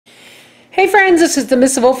Hey friends, this is the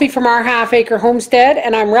Miss Wolfie from our Half Acre Homestead,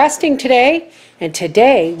 and I'm resting today, and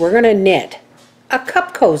today we're going to knit a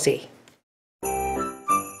cup cozy.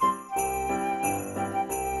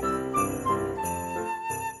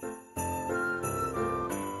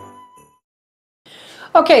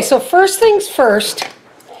 Okay, so first things first,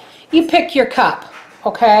 you pick your cup,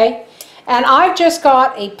 okay? And I've just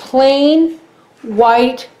got a plain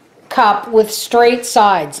white cup with straight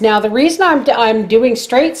sides. Now the reason I'm doing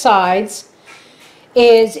straight sides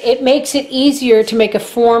is it makes it easier to make a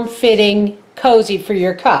form-fitting cozy for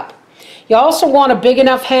your cup. You also want a big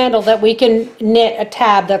enough handle that we can knit a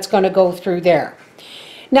tab that's going to go through there.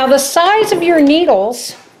 Now the size of your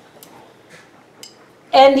needles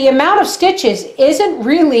and the amount of stitches isn't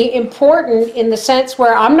really important in the sense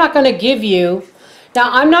where I'm not going to give you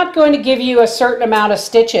a certain amount of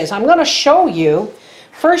stitches. I'm going to show you.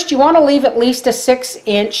 First, you want to leave at least a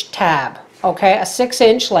 6-inch tab, okay, a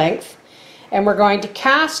 6-inch length. And we're going to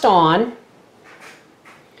cast on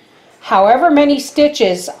however many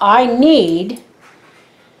stitches I need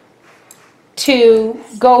to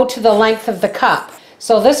go to the length of the cup.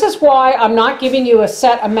 So this is why I'm not giving you a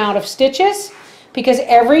set amount of stitches, because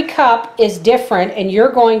every cup is different and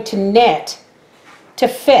you're going to knit to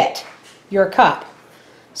fit your cup.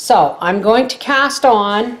 So I'm going to cast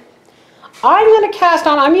on,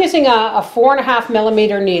 I'm using a 4.5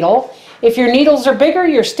 millimeter needle. If your needles are bigger,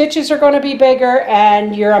 your stitches are going to be bigger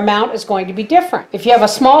and your amount is going to be different. If you have a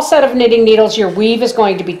small set of knitting needles, your weave is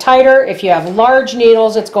going to be tighter. If you have large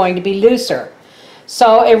needles, it's going to be looser.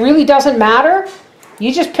 So it really doesn't matter.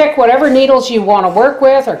 You just pick whatever needles you want to work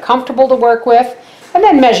with or comfortable to work with, and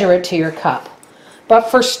then measure it to your cup. But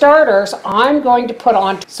for starters, I'm going to put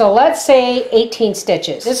on, so let's say 18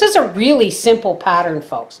 stitches. This is a really simple pattern,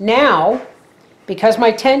 folks. Now, because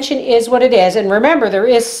my tension is what it is, and remember there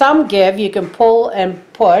is some give, you can pull and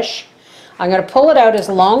push. I'm going to pull it out as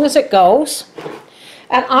long as it goes,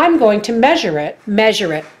 and I'm going to measure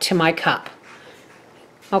it to my cup.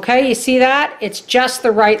 Okay, you see that? It's just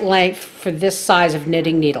the right length for this size of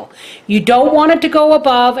knitting needle. You don't want it to go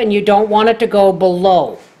above and you don't want it to go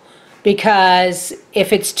below, because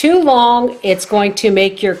if it's too long, it's going to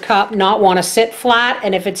make your cup not want to sit flat,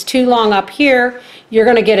 and if it's too long up here, you're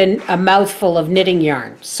going to get a mouthful of knitting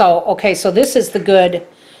yarn. So, okay, so this is the good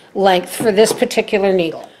length for this particular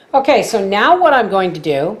needle. Okay, so now what I'm going to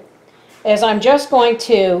do is I'm just going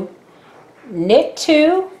to knit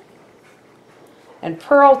 2 and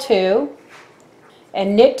purl 2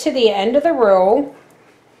 and knit to the end of the row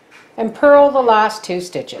and purl the last 2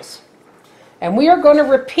 stitches. And we are going to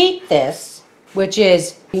repeat this, which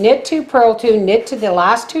is knit 2, purl 2, knit to the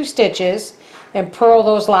last 2 stitches, and purl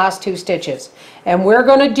those last 2 stitches. And we're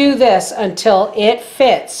going to do this until it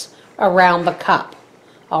fits around the cup.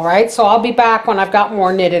 All right, so I'll be back when I've got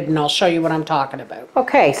more knitted and I'll show you what I'm talking about.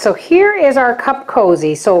 Okay, so here is our cup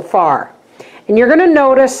cozy so far. And you're going to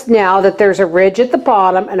notice now that there's a ridge at the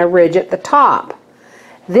bottom and a ridge at the top.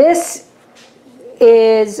 This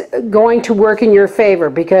is going to work in your favor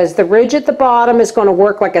because the ridge at the bottom is going to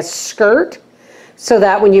work like a skirt, so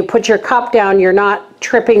that when you put your cup down, you're not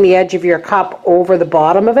tripping the edge of your cup over the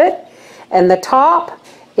bottom of it. And the top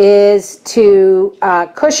is to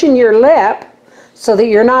cushion your lip so that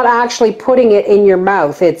you're not actually putting it in your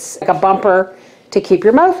mouth. It's like a bumper to keep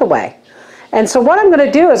your mouth away. And so what I'm going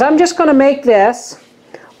to do is I'm just going to make this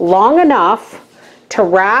long enough to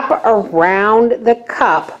wrap around the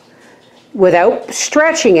cup without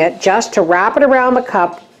stretching it, just to wrap it around the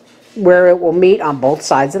cup where it will meet on both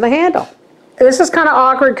sides of the handle. This is kind of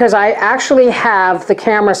awkward because I actually have the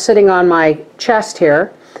camera sitting on my chest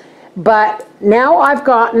here, but now I've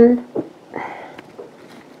gotten,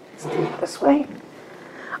 let's do it this way,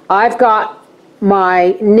 I've got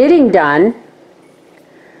my knitting done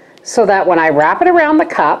so that when I wrap it around the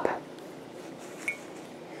cup,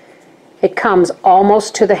 it comes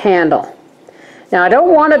almost to the handle. Now I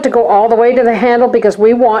don't want it to go all the way to the handle because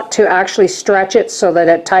we want to actually stretch it so that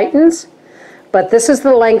it tightens, but this is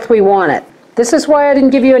the length we want it. This is why I didn't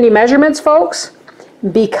give you any measurements, folks,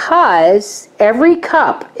 because every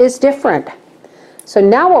cup is different. So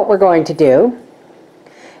now what we're going to do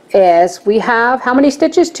is we have, how many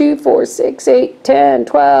stitches? 2, 4, 6, 8, 10,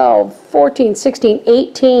 12, 14, 16,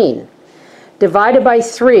 18. Divided by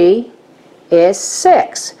 3 is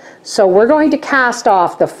 6. So we're going to cast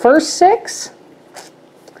off the first 6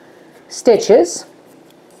 stitches,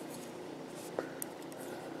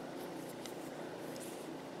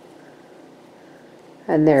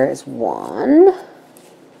 and there is 1,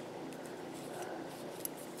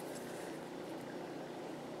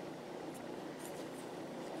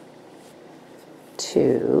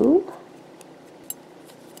 2,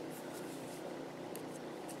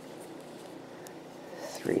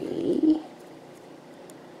 3,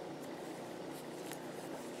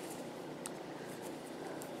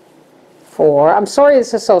 4. I'm sorry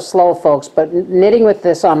this is so slow, folks, but knitting with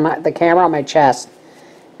this on the camera on my chest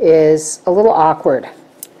is a little awkward.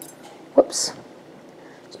 Whoops.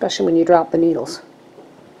 Especially when you drop the needles.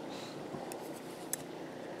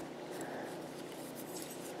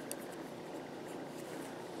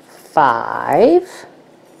 5.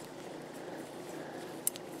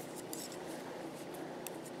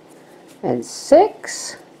 And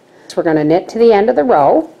 6. So we're going to knit to the end of the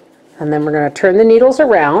row, and then we're going to turn the needles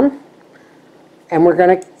around, and we're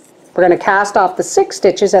going to cast off the 6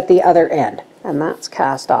 stitches at the other end. And that's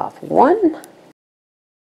cast off 1.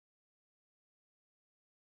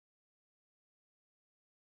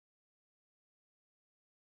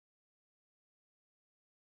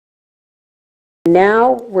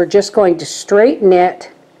 Now we're just going to straight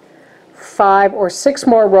knit 5 or 6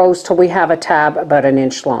 more rows till we have a tab about 1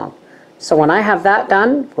 inch long. So when I have that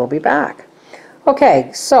done, we'll be back.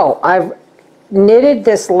 Okay, so I've knitted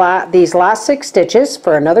these last 6 stitches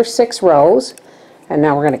for another 6 rows, and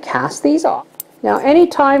now we're going to cast these off. Now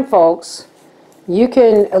anytime, folks, you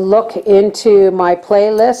can look into my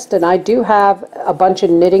playlist, and I do have a bunch of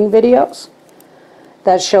knitting videos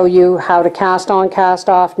that show you how to cast on, cast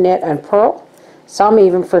off, knit, and purl. Some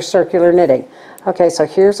even for circular knitting. Okay, so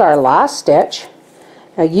here's our last stitch.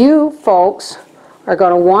 Now you folks are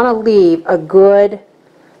going to want to leave a good,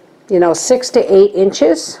 6 to 8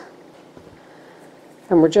 inches.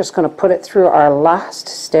 And we're just going to put it through our last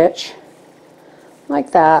stitch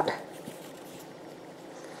like that.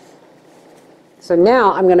 So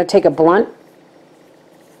now I'm going to take a blunt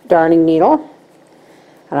darning needle,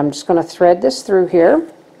 and I'm just going to thread this through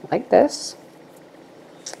here like this.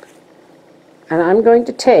 And I'm going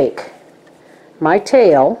to take my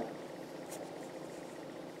tail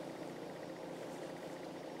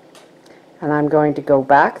and I'm going to go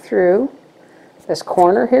back through this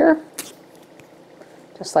corner here,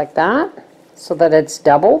 just like that, so that it's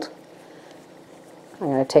doubled. I'm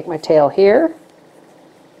going to take my tail here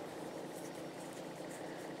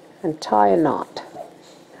and tie a knot.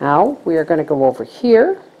 Now we are going to go over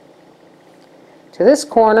here to this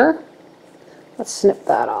corner. Let's snip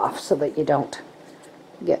that off so that you don't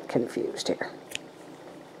get confused here.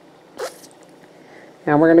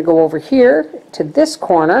 Now we're going to go over here to this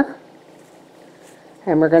corner,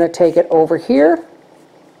 and we're going to take it over here,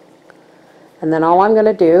 and then all I'm going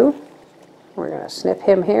to do, we're going to snip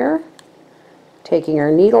him here, taking our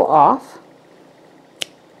needle off.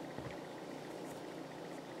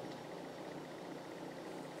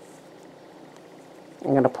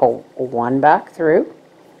 I'm going to pull 1 back through,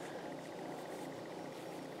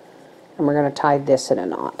 and we're going to tie this in a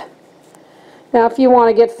knot. Now if you want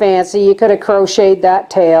to get fancy, you could have crocheted that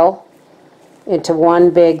tail into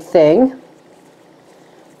one big thing,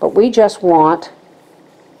 but we just want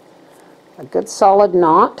a good solid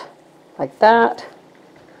knot like that.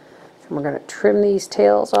 And we're going to trim these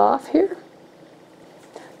tails off here.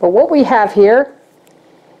 But what we have here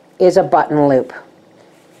is a button loop.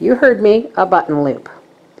 You heard me, a button loop.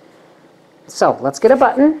 So let's get a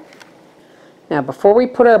button. Now before we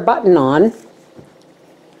put our button on,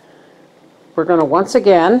 we're going to once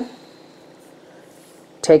again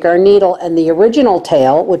take our needle and the original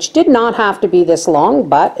tail, which did not have to be this long,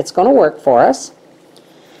 but it's going to work for us.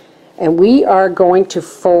 And we are going to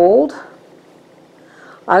fold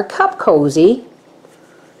our cup cozy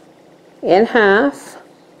in half,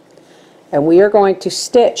 and we are going to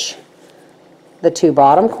stitch the 2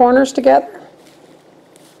 bottom corners together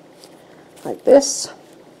like this.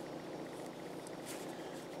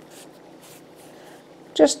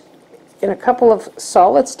 Just in a couple of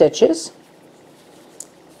solid stitches.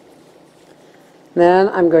 Then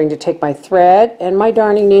I'm going to take my thread and my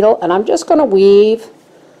darning needle, and I'm just going to weave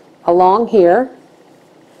along here,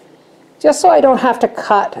 just so I don't have to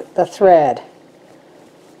cut the thread.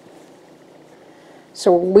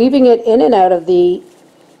 So weaving it in and out of the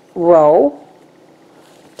row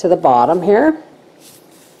to the bottom here.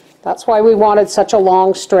 That's why we wanted such a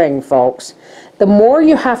long string, folks. The more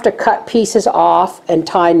you have to cut pieces off and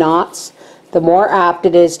tie knots, the more apt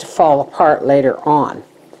it is to fall apart later on.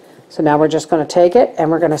 So now we're just going to take it and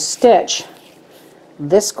we're going to stitch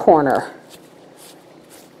this corner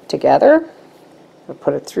together. We'll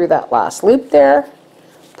put it through that last loop there,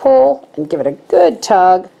 pull and give it a good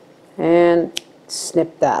tug, and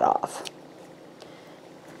snip that off.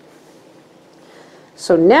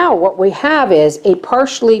 So now what we have is a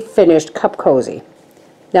partially finished cup cozy.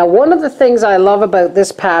 Now one of the things I love about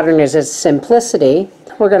this pattern is its simplicity.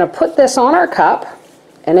 We're going to put this on our cup,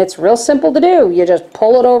 and it's real simple to do. You just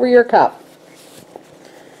pull it over your cup.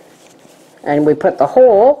 And we put the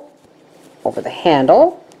hole over the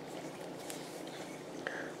handle,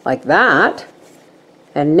 like that.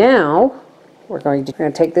 And now we're going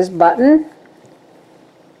to take this button,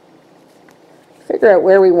 figure out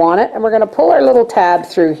where we want it, and we're going to pull our little tab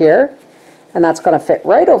through here, and that's going to fit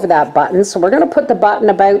right over that button. So we're going to put the button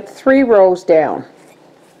about 3 rows down.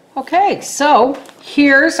 Okay, so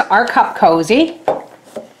here's our cup cozy,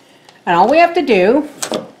 and all we have to do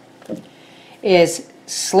is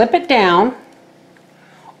slip it down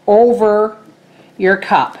over your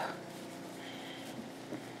cup,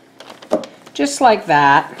 just like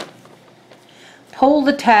that. Pull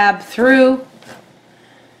the tab through,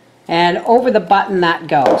 and over the button that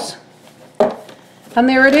goes. And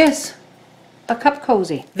there it is, a cup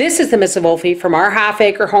cozy. This is the Miss Wolfie from our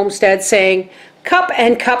half-acre homestead saying, cup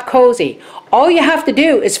and cup cozy. All you have to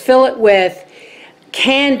do is fill it with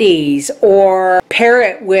candies or pair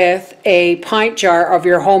it with a pint jar of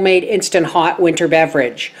your homemade instant hot winter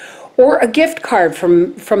beverage, or a gift card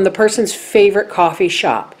from the person's favorite coffee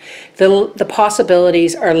shop. The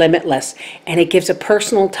possibilities are limitless, and it gives a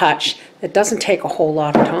personal touch that doesn't take a whole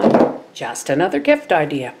lot of time. Just another gift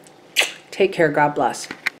idea. Take care, God bless.